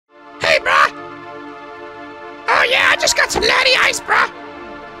just got some natty ice, bruh.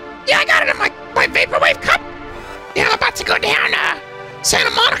 Yeah, I got it in my vaporwave cup. Yeah, I'm about to go down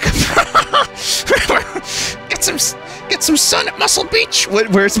Santa Monica. get some sun at Muscle Beach.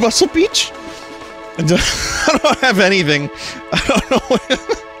 Where's Muscle Beach? I don't have anything. I don't know.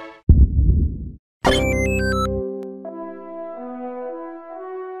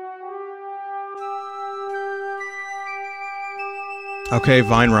 Okay,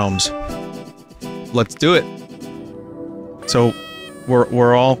 Vine Realms. Let's do it. So,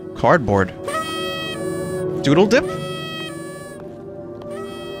 we're all cardboard. Doodle dip?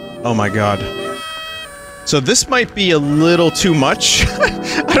 Oh my god. So this might be a little too much.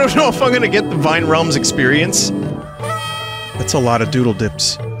 I don't know if I'm gonna get the Vine Realms experience. That's a lot of doodle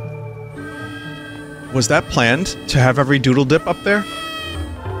dips. Was that planned, to have every doodle dip up there?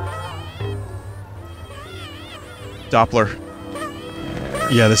 Doppler.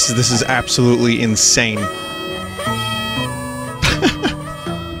 Yeah, this is absolutely insane.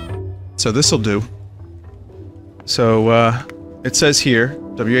 So this'll do. So, it says here,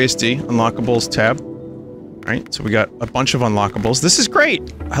 WASD, Unlockables tab. Alright, so we got a bunch of unlockables. This is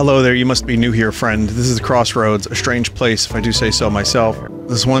great! Hello there, you must be new here, friend. This is the Crossroads, a strange place, if I do say so myself.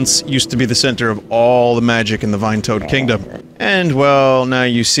 This once used to be the center of all the magic in the Vine Toad Kingdom. And, well, now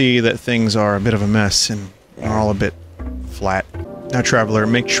you see that things are a bit of a mess, and are all a bit flat. Now, traveler,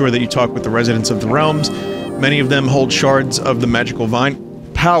 make sure that you talk with the residents of the realms. Many of them hold shards of the magical vine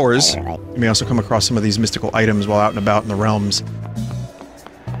powers. You may also come across some of these mystical items while out and about in the realms.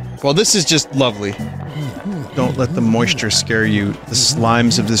 Well, this is just lovely. Don't let the moisture scare you. The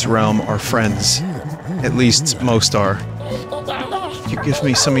slimes of this realm are friends. At least, most are. If you give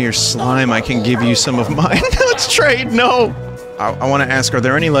me some of your slime, I can give you some of mine. Let's trade! No! I want to ask, are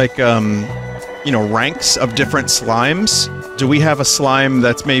there any, like, you know, ranks of different slimes? Do we have a slime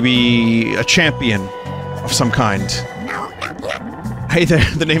that's maybe a champion of some kind? Hey there,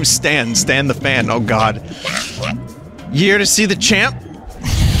 the name's Stan. Stan the Fan. Oh god. You here to see the champ?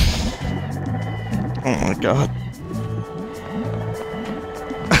 Oh my god.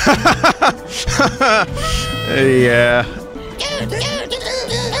 Yeah.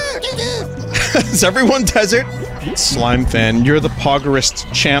 Is everyone desert? Slime Fan, you're the poggerist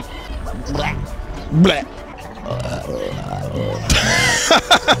champ. Bleh.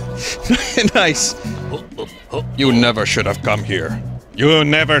 Nice. You never should have come here. You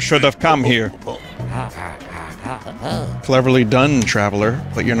never should have come here. Cleverly done, traveler,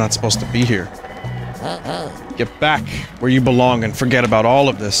 but you're not supposed to be here. Get back where you belong and forget about all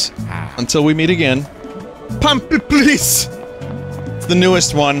of this. Until we meet again. Pump it, please! It's the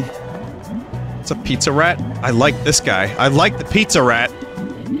newest one. It's a pizza rat? I like this guy. I like the pizza rat.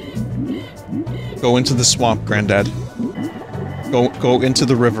 Go into the swamp, Granddad. Go into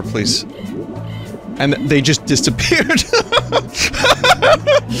the river, please. And they just disappeared.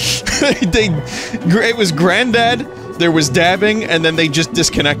 It was Granddad, there was dabbing, and then they just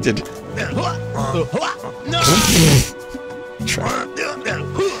disconnected.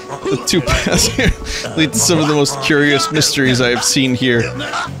 The two paths here lead to some of the most curious mysteries I have seen here.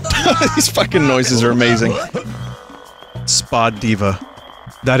 These fucking noises are amazing. Spa Diva.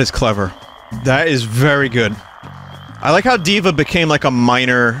 That is clever. That is very good. I like how Diva became like a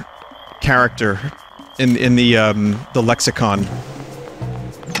minor character in the lexicon.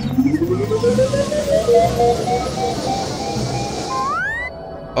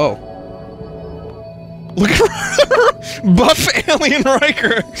 Oh. Look at Buff Alien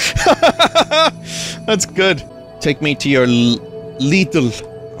Riker! That's good. Take me to your little...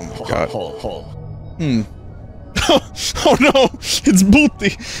 Oh my god. Oh no! It's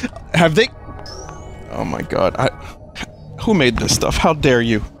Booty! Have they... Oh my god, who made this stuff? How dare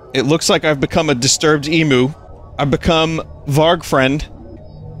you? It looks like I've become a disturbed emu. I've become Varg friend.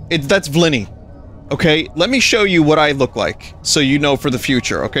 That's Vinny. Okay, let me show you what I look like, so you know for the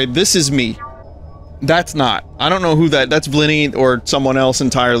future, okay? This is me. That's not. I don't know who that's Vinny or someone else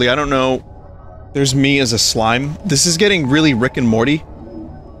entirely, I don't know. There's me as a slime. This is getting really Rick and Morty.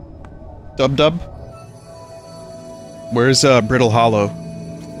 Dub-dub. Where's, Brittle Hollow?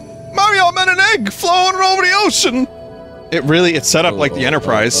 Mario met an egg flowing over the ocean! It's set up like the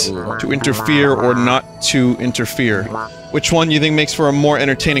Enterprise. To interfere or not to interfere. Which one you think makes for a more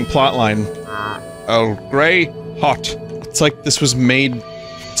entertaining plotline? Oh, Grey, hot. It's like this was made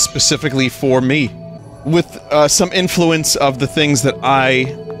specifically for me. With, some influence of the things that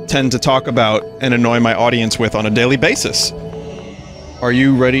I tend to talk about and annoy my audience with on a daily basis. Are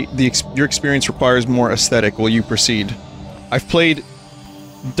you ready? Your experience requires more aesthetic. Will you proceed? I've played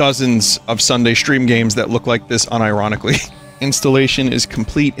dozens of Sunday stream games that look like this unironically. Installation is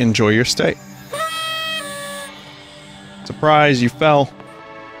complete. Enjoy your stay. Surprise, you fell.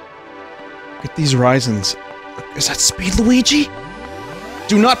 Look at these horizons. Is that Speed Luigi?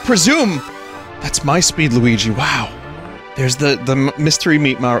 Do not presume! That's my Speed Luigi, wow. There's the mystery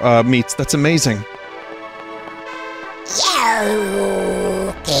meats, that's amazing.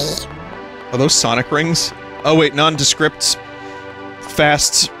 Okay. Are those Sonic rings? Oh wait, nondescript,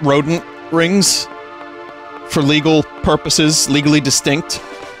 fast rodent rings? For legal purposes, legally distinct?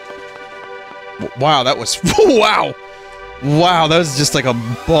 Wow, that was- wow! Wow, that was just like a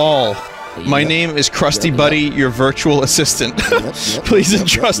ball. My name is Crusty Buddy, your virtual assistant. Please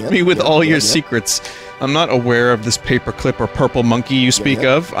entrust me with all your secrets. I'm not aware of this paperclip or purple monkey you speak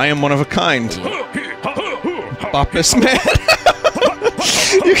of. I am one of a kind. Boppus man.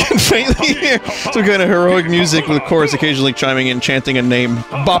 You can faintly hear some kind of heroic music with the chorus occasionally chiming in, chanting a name.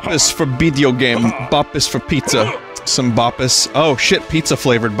 Boppus for video game. Boppus for pizza. Some Boppus. Oh shit, pizza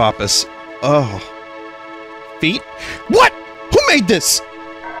flavored Boppus. Oh. Feet? What? Who made this?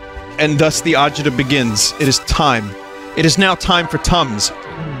 And thus the agita begins. It is time. It is now time for Tums.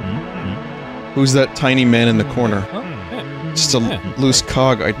 Who's that tiny man in the corner? Just a loose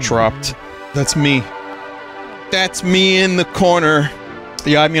cog I dropped. That's me. That's me in the corner.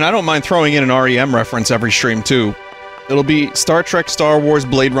 Yeah, I mean, I don't mind throwing in an REM reference every stream, too. It'll be Star Trek, Star Wars,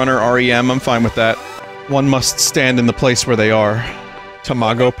 Blade Runner, REM, I'm fine with that. One must stand in the place where they are.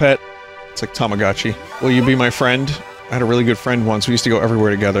 Tamago pet? It's like Tamagotchi. Will you be my friend? I had a really good friend once, we used to go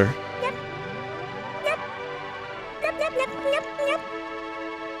everywhere together.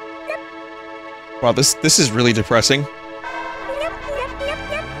 Wow, this is really depressing.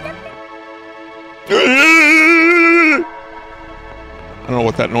 I don't know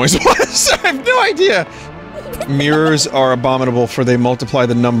what that noise was. I have no idea. Mirrors are abominable, for they multiply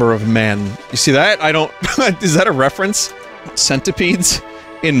the number of man. You see that? I don't... Is that a reference? Centipedes?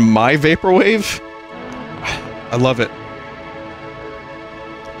 In my vaporwave? I love it.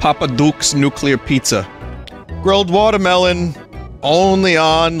 Papa Duke's nuclear pizza. Grilled watermelon. Only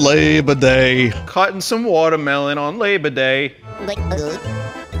on Labor Day. Cutting some watermelon on Labor Day.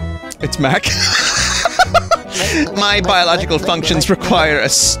 It's Mac. My biological functions require a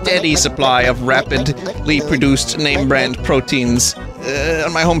steady supply of rapidly produced name-brand proteins.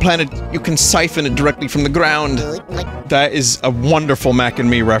 On my home planet, you can siphon it directly from the ground. That is a wonderful Mac and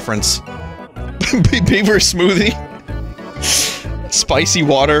Me reference. Beaver smoothie. Spicy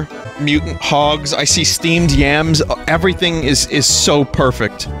water. Mutant hogs. I see steamed yams. Everything is so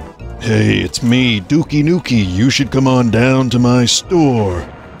perfect. Hey, it's me, Dookie Nukie. You should come on down to my store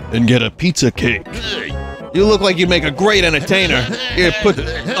and get a pizza cake. You look like you'd make a great entertainer. Here, put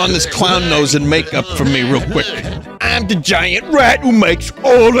on this clown nose and makeup for me real quick. I'm the giant rat who makes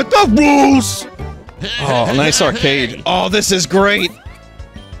all of the rules! Oh, nice arcade. Oh, this is great!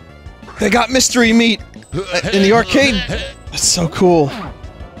 They got mystery meat in the arcade. That's so cool.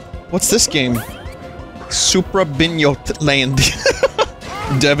 What's this game? Supra Bignot Land.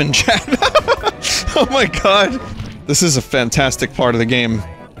 Devon chat. Oh my god. This is a fantastic part of the game.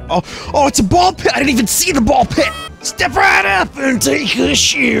 Oh, it's a ball pit! I didn't even see the ball pit! Step right up and take a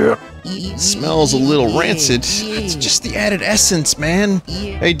share! Smells a little rancid. It's just the added essence, man.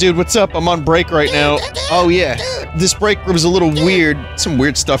 Hey dude, what's up? I'm on break right now. Oh yeah. This break was a little weird. Some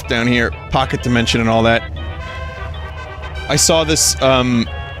weird stuff down here. Pocket dimension and all that. I saw this,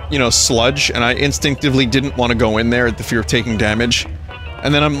 you know, sludge, and I instinctively didn't want to go in there at the fear of taking damage.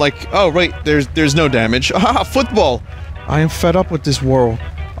 And then I'm like, oh right, there's no damage. Ah, football! I am fed up with this world.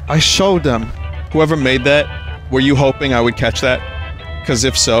 I showed them. Whoever made that, were you hoping I would catch that? Because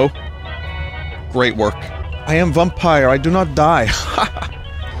if so, great work. I am vampire, I do not die.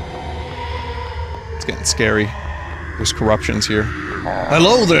 It's getting scary. There's corruptions here.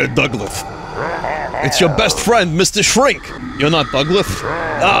 Hello there, Douglas. It's your best friend, Mr. Shrink. You're not Douglas?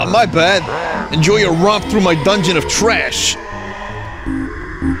 Ah, my bad. Enjoy your romp through my dungeon of trash.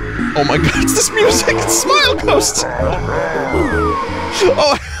 Oh my god, it's this music! It's Smile Ghost!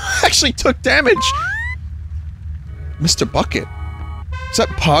 Oh, I actually took damage! Mr. Bucket. Is that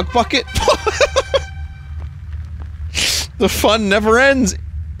Pog Bucket? The fun never ends!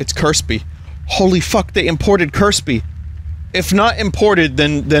 It's Cursby. Holy fuck, they imported Cursby. If not imported,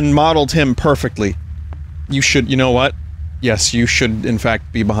 then modeled him perfectly. You should, you know what? Yes, you should in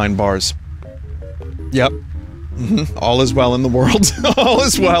fact be behind bars. Yep. All is well in the world. All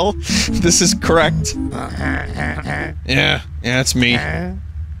is well. This is correct. Yeah, it's me.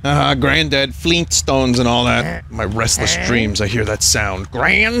 Granddad, Flintstones and all that. My restless dreams, I hear that sound.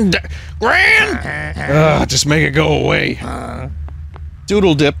 Just make it go away.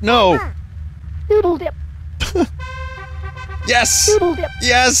 Doodle dip, no. Doodle dip. Yes! Doodle dip.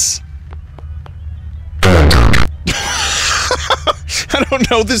 Yes! I don't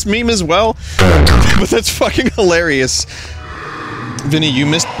know this meme as well, but that's fucking hilarious. Vinny, you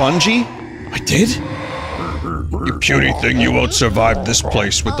missed Bungie? I did? You puny thing, you won't survive this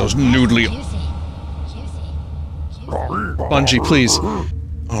place with those noodly... Bungie, please.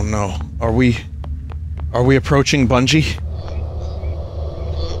 Oh no. Are we approaching Bungie?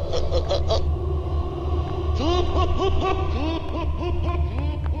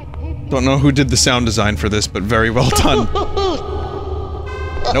 Don't know who did the sound design for this, but very well done.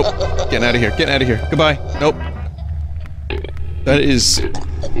 Nope. Getting out of here. Getting out of here. Goodbye. Nope. That is...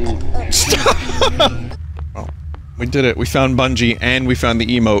 Oh. We did it. We found Bungie, and we found the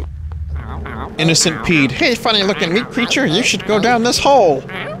emote. Innocent Peed. Hey, funny looking meat creature, you should go down this hole.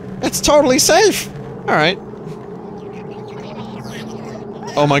 It's totally safe. Alright.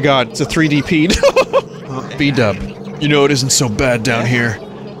 Oh my god, it's a 3D Peed. B-dub. You know it isn't so bad down here.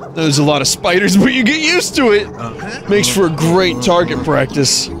 There's a lot of spiders, but you get used to it! Makes for a great target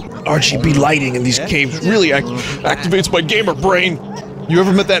practice. RGB lighting in these caves really activates my gamer brain. You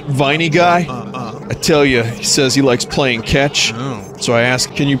ever met that Viney guy? I tell you, he says he likes playing catch. So I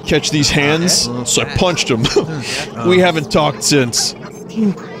asked, can you catch these hands? So I punched him. We haven't talked since.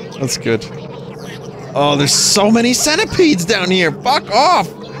 That's good. Oh, there's so many centipedes down here! Fuck off!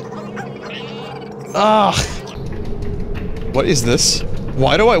 Ugh. What is this?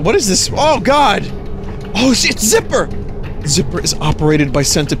 What is this? Oh god! Oh, it's Zipper! Zipper is operated by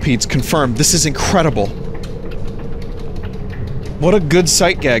centipedes, confirmed. This is incredible. What a good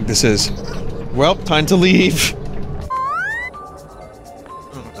sight gag this is. Well, time to leave.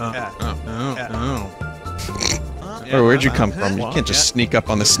 Where'd you come from? You can't just sneak up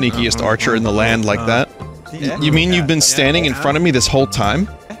on the sneakiest archer in the land like that. You mean you've been standing in front of me this whole time?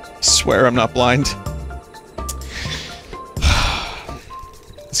 I swear I'm not blind.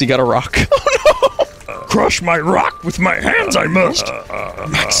 Has he got a rock? Oh no! Crush my rock with my hands, I must!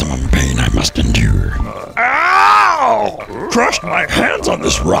 Maximum pain I must endure. Ow! Crush my hands on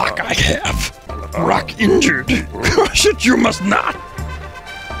this rock I have! Rock injured! Crush it, you must not!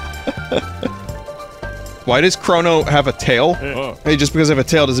 Why does Chrono have a tail? Hey, just because I have a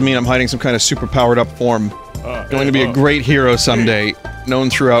tail doesn't mean I'm hiding some kind of super powered up form. Going to be a great hero someday, known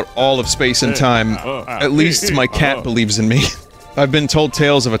throughout all of space and time. At least my cat believes in me. I've been told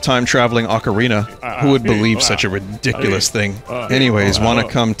tales of a time-traveling ocarina. Who would believe such a ridiculous thing? Anyways, wanna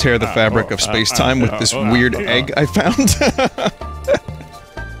come tear the fabric of space-time with this weird egg I found?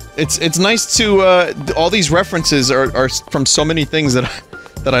 It's nice to, all these references are from so many things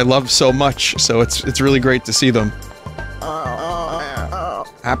that I love so much, so it's really great to see them.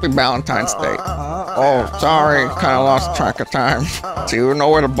 Happy Valentine's Day. Oh, sorry, kinda lost track of time. Do you know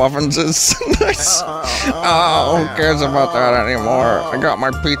where the Buffins is? Nice. Oh, who cares about that anymore? I got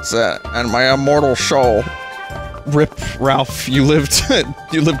my pizza and my immortal show. Rip, Ralph, you lived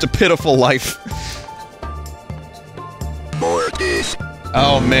a pitiful life.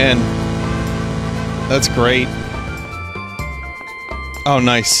 Oh man. That's great. Oh,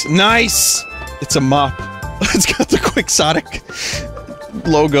 nice. Nice! It's a mop. It's got the Quixotic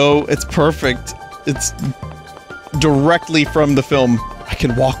logo. It's perfect. It's directly from the film. I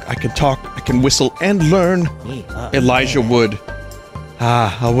can walk, I can talk, I can whistle, and learn. Elijah Wood.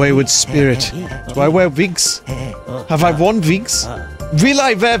 Ah, a wayward spirit. Do I wear wigs? Have I worn wigs? Will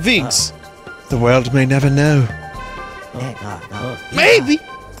I wear wigs? The world may never know. Maybe!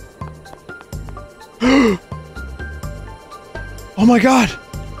 Oh my god!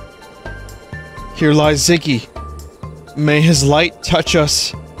 Here lies Ziggy. May his light touch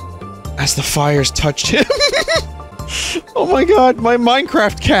us as the fires touched him. Oh my god, my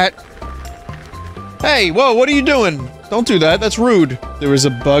Minecraft cat! Hey, whoa, what are you doing? Don't do that, that's rude. There was a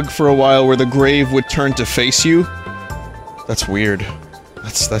bug for a while where the grave would turn to face you. That's weird.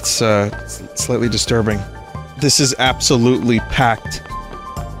 That's slightly disturbing. This is absolutely packed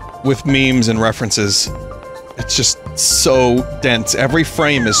with memes and references. It's just so dense. Every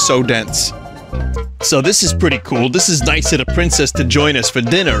frame is so dense. So this is pretty cool. This is nice of the princess to join us for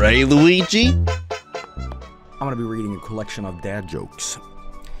dinner, eh, Luigi? I'm gonna be reading a collection of dad jokes.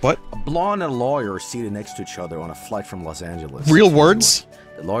 What? A blonde and a lawyer are seated next to each other on a flight from Los Angeles. Real words?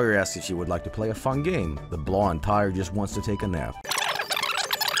 The lawyer asks if she would like to play a fun game. The blonde, tired, just wants to take a nap.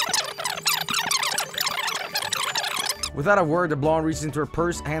 Without a word, the blonde reaches into her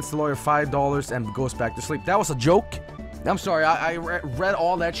purse, hands the lawyer $5, and goes back to sleep. That was a joke? I'm sorry, I read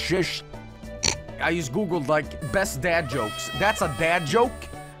all that shish. I just googled, like, best dad jokes. That's a dad joke?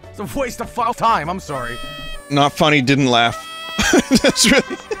 It's a waste of time, I'm sorry. Not funny, didn't laugh. That's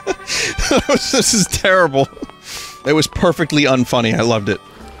really... This is terrible. It was perfectly unfunny, I loved it.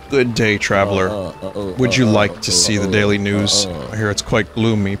 Good day, traveler. Would you like to see the daily news? I hear it's quite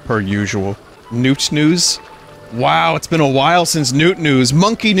gloomy, per usual. Newt news? Wow, it's been a while since Newt news.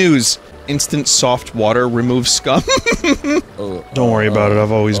 Monkey news! Instant soft water removes scum. Don't worry about it,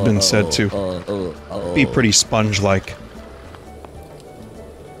 I've always been said to be pretty sponge-like.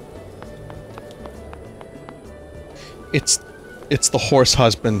 It's the horse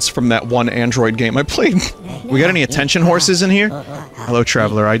husbands from that one Android game I played. We got any attention horses in here? Hello,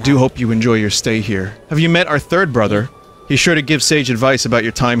 traveler. I do hope you enjoy your stay here. Have you met our third brother? He's sure to give sage advice about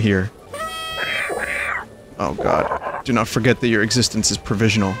your time here. Oh god. Do not forget that your existence is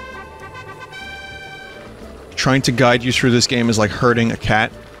provisional. Trying to guide you through this game is like herding a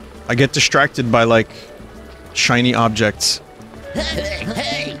cat. I get distracted by, like, shiny objects.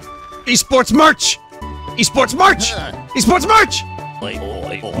 Hey! Esports merch! Esports merch! Esports merch!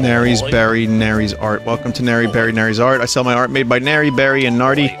 Nary's Berry, Nary's Art. Welcome to Nary Berry, Nary's Art. I sell my art made by Nary, Berry, and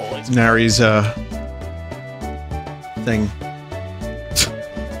Nardi. Nary's, thing.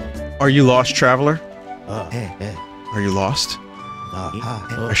 Are you lost, traveler? Are you lost?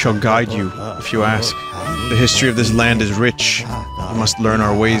 I shall guide you, if you ask. The history of this land is rich. You must learn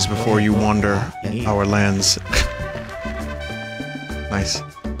our ways before you wander our lands. Nice.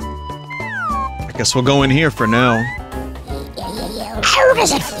 I guess we'll go in here for now. How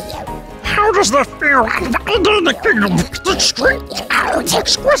does it feel? How does that feel? Under the kingdom, the street. Oh, it's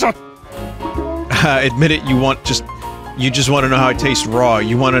exquisite. Admit it, you just want to know how it tastes raw.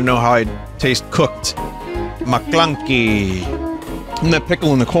 You want to know how it tastes cooked. McClunky. And that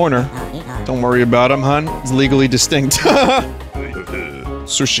pickle in the corner. Don't worry about him, hun. It's legally distinct.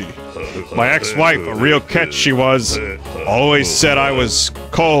 Sushi. My ex-wife, a real catch she was, always said I was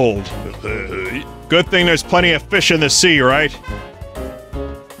cold. Good thing there's plenty of fish in the sea, right?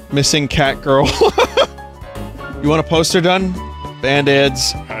 Missing cat girl. You want a poster done?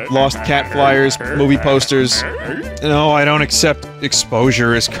 Band-aids, lost cat flyers, movie posters. No, I don't accept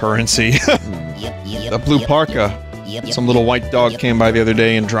exposure as currency. A blue parka. Some little white dog came by the other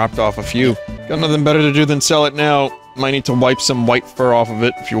day and dropped off a few. Got nothing better to do than sell it now. Might need to wipe some white fur off of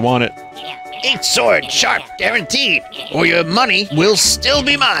it if you want it. Each sword sharp, guaranteed, or your money will still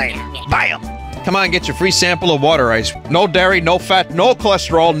be mine. Buy 'em. Come on, get your free sample of water ice. No dairy, no fat, no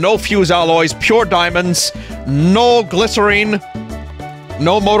cholesterol, no fused alloys, pure diamonds, no glycerine,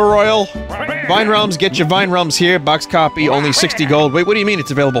 no motor oil. Vine Realms, get your Vine Realms here. Box copy, only 60 gold. Wait, what do you mean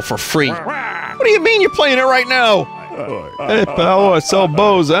it's available for free? What do you mean you're playing it right now? Hey, pal, I sell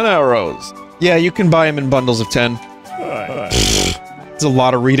bows and arrows. Yeah, you can buy them in bundles of 10. There's a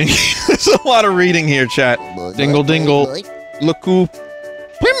lot of reading. There's a lot of reading here, chat. Dingle dingle. Looku.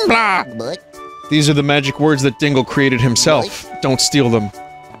 Plimbla. These are the magic words that Dingle created himself. Don't steal them.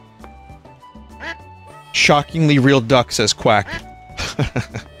 Shockingly real duck, says Quack.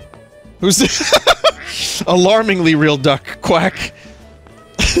 Who's this? Alarmingly real duck, Quack.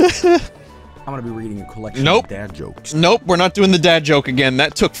 I'm gonna be reading a collection of dad jokes. Nope, we're not doing the dad joke again.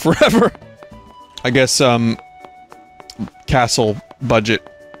 That took forever. I guess, castle budget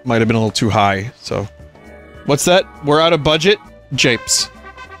might have been a little too high, so... What's that? We're out of budget? Japes.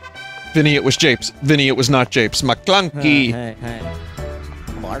 Vinny, it was Japes. Vinny, it was not Japes. McClunky! Hey.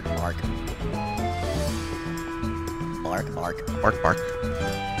 Bark, bark. Bark, bark. Bark, bark.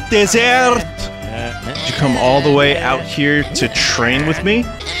 Desert! Did you come all the way out here to train with me?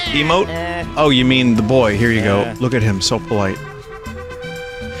 Emote? Oh, you mean the boy. Here you go. Look at him, so polite.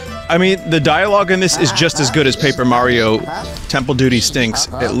 I mean, the dialogue in this is just as good as Paper Mario. Temple duty stinks.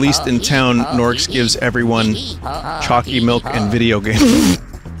 At least in town, Norks gives everyone chalky milk and video games.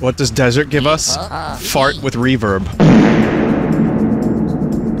 What does desert give us? Fart with reverb.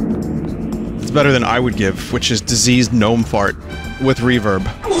 It's better than I would give, which is diseased gnome fart with reverb.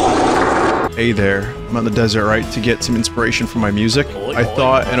 Hey there, I'm on the desert, right, to get some inspiration for my music. I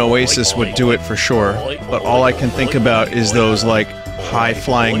thought an oasis would do it for sure, but all I can think about is those, like,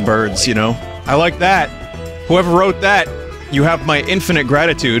 high-flying birds, you know? I like that. Whoever wrote that, you have my infinite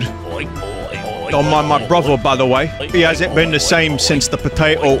gratitude. Don't mind my brother, by the way. He hasn't been the same since the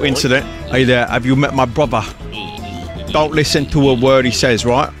potato incident. Hey there, have you met my brother? Don't listen to a word he says,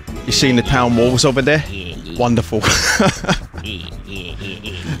 right? You seen the town walls over there? Wonderful.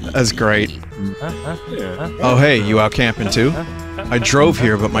 That's great. Oh hey, you out camping too? I drove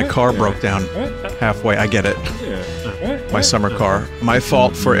here, but my car broke down. Halfway, I get it. My summer car. My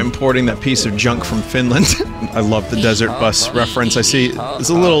fault for importing that piece of junk from Finland. I love the desert bus reference. I see there's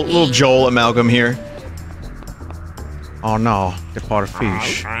a little Joel amalgam here. Oh no, get bought a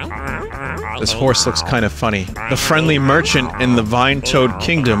fish. This horse looks kind of funny. The friendly merchant in the Vine Toad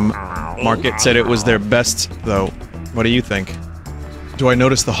Kingdom market said it was their best, though. What do you think? Do I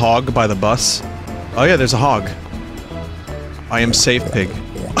notice the hog by the bus? Oh yeah, there's a hog. I am safe, pig.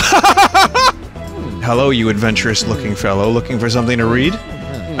 Hello, you adventurous-looking fellow. Looking for something to read?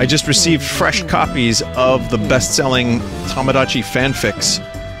 I just received fresh copies of the best-selling Tomodachi fanfics.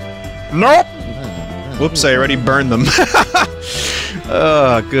 Nope! Whoops, I already burned them.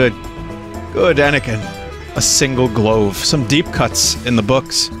 Good. Good, Anakin. A single glove. Some deep cuts in the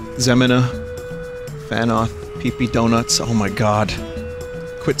books. Zemina. Fanoth. Pee-pee donuts. Oh my god.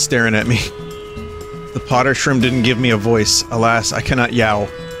 Quit staring at me. The Potter Shrimp didn't give me a voice. Alas, I cannot yow.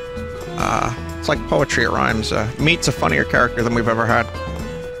 It's like poetry, it rhymes. Meat's a funnier character than we've ever had.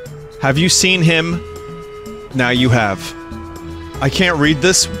 Have you seen him? Now you have. I can't read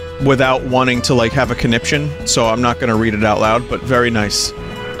this without wanting to, like, have a conniption, so I'm not gonna read it out loud, but very nice.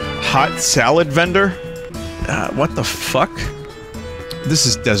 Hot salad vendor? What the fuck? This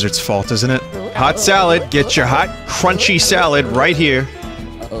is Desert's fault, isn't it? Hot salad, get your hot, crunchy salad right here.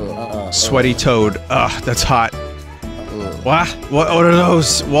 Sweaty toad. Ugh, that's hot. What? What are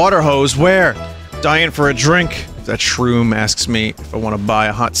those? Water hose, where? Dying for a drink. That shroom asks me if I want to buy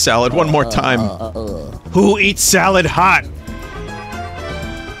a hot salad one more time. Who eats salad hot?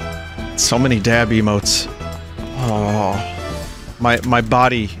 So many dab emotes. Oh. My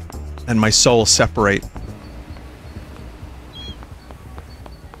body and my soul separate.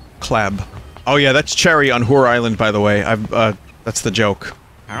 Clab. Oh yeah, that's Cherry on Hoor Island, by the way. That's the joke.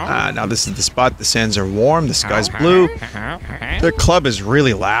 Now this is the spot. The sands are warm, the sky's blue. Their club is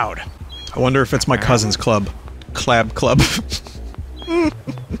really loud. I wonder if it's my cousin's club. Clab Club.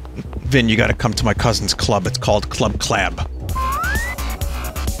 Vin, you gotta come to my cousin's club. It's called Club Clab.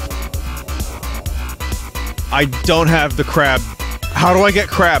 I don't have the crab. How do I get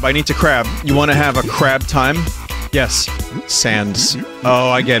crab? I need to crab. You wanna have a crab time? Yes. Sands. Oh,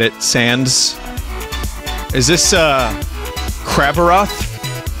 I get it. Sands. Is this, Crabaroth?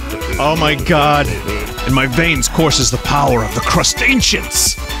 Oh my god. In my veins courses the power of the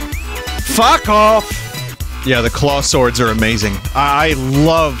crustaceans! Fuck off! Yeah, the claw swords are amazing. I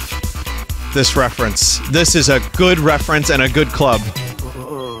love this reference. This is a good reference and a good club.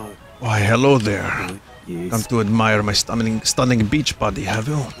 Why, hello there. Come to admire my stunning beach body, have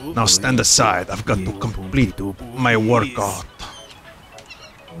you? Now stand aside. I've got to complete my workout.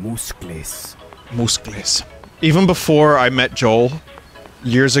 Muscles. Muscles. Even before I met Joel,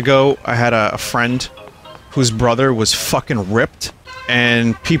 years ago, I had a friend whose brother was fucking ripped,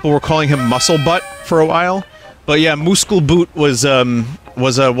 and people were calling him Muscle Butt for a while. But yeah, Muscle Boot was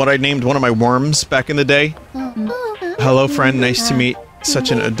what I named one of my worms back in the day. Hello, friend. Nice to meet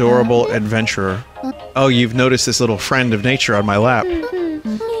such an adorable adventurer. Oh, you've noticed this little friend of nature on my lap.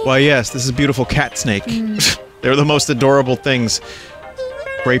 Why, yes, this is a beautiful cat snake. They're the most adorable things.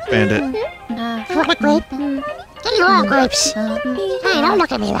 Grape Bandit. Want a grape? Get your own grapes. Hey, don't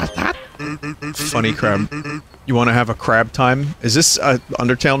look at me like that. Funny crab. You want to have a crab time? Is this a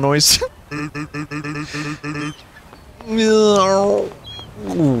Undertale noise?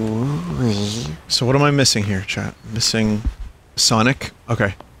 So what am I missing here, chat? Missing Sonic?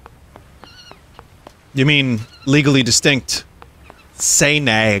 Okay. You mean legally distinct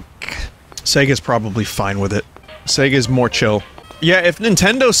Sega. Sega's probably fine with it. Sega's more chill. Yeah, if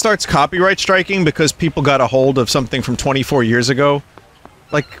Nintendo starts copyright striking because people got a hold of something from 24 years ago,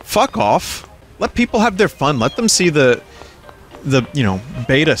 like, fuck off. Let people have their fun. Let them see the you know,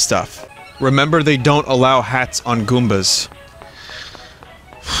 beta stuff. Remember, they don't allow hats on Goombas.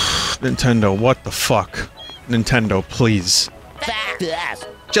 Nintendo, what the fuck? Nintendo, please.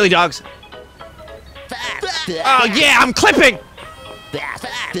 Chili dogs. Oh yeah, I'm clipping!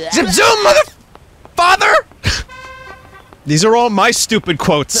 Zip zoom, father! These are all my stupid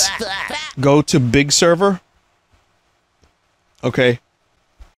quotes. Go to big server. Okay.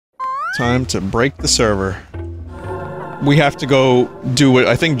 Time to break the server. We have to go do it.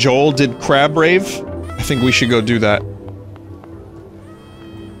 I think Joel did Crab Rave. I think we should go do that.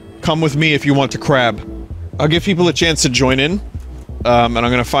 Come with me if you want to crab. I'll give people a chance to join in. And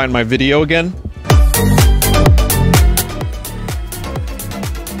I'm gonna find my video again.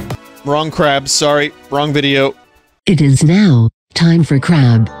 Wrong crab, sorry. Wrong video. It is now time for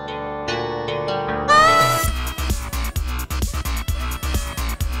crab.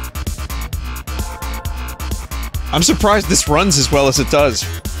 I'm surprised this runs as well as it does.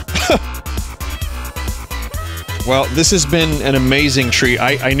 Well, this has been an amazing treat.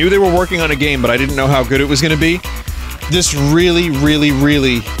 I knew they were working on a game, but I didn't know how good it was gonna be. This really, really,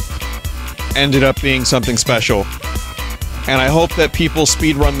 really ended up being something special. And I hope that people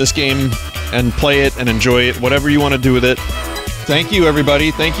speedrun this game and play it and enjoy it, whatever you want to do with it. Thank you,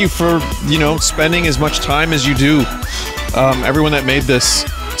 everybody. Thank you for, you know, spending as much time as you do everyone that made this,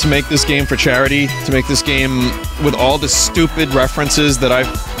 to make this game for charity, to make this game with all the stupid references that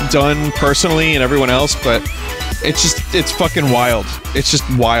I've done personally and everyone else, but it's fucking wild. It's just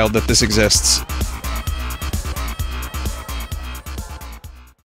wild that this exists.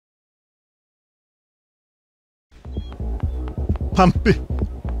 Pumpy,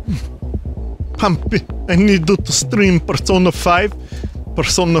 I need you to stream Persona 5,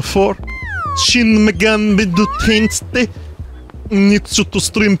 Persona 4, Shin Megami Tensei. Need you to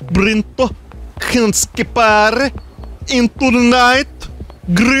stream Brinto, can't skipare, into the night,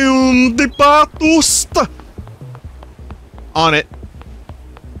 Grundy Batusta. On it.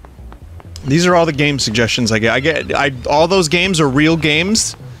 These are all the game suggestions I get. All those games are real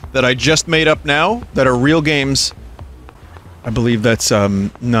games that I just made up now, that are real games. I believe that's,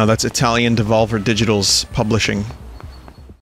 no, that's Italian Devolver Digital's publishing.